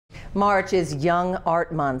March is Young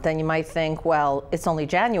Art Month, and you might think, well, it's only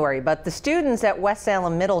January, but the students at West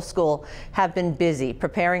Salem Middle School have been busy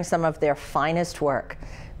preparing some of their finest work.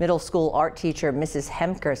 Middle school art teacher Mrs.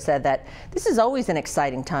 Hemker said that this is always an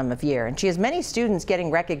exciting time of year, and she has many students getting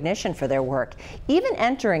recognition for their work, even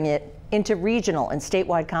entering it into regional and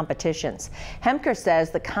statewide competitions. Hemker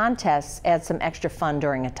says the contests add some extra fun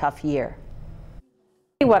during a tough year.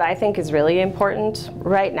 What I think is really important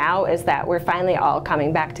right now is that we're finally all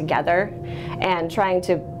coming back together and trying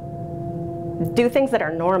to do things that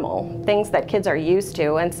are normal, things that kids are used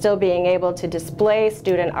to, and still being able to display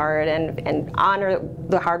student art and honor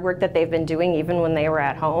the hard work that they've been doing even when they were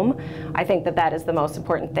at home. I think that that is the most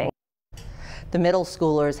important thing. The middle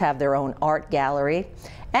schoolers have their own art gallery,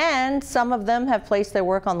 and some of them have placed their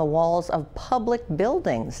work on the walls of public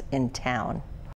buildings in town.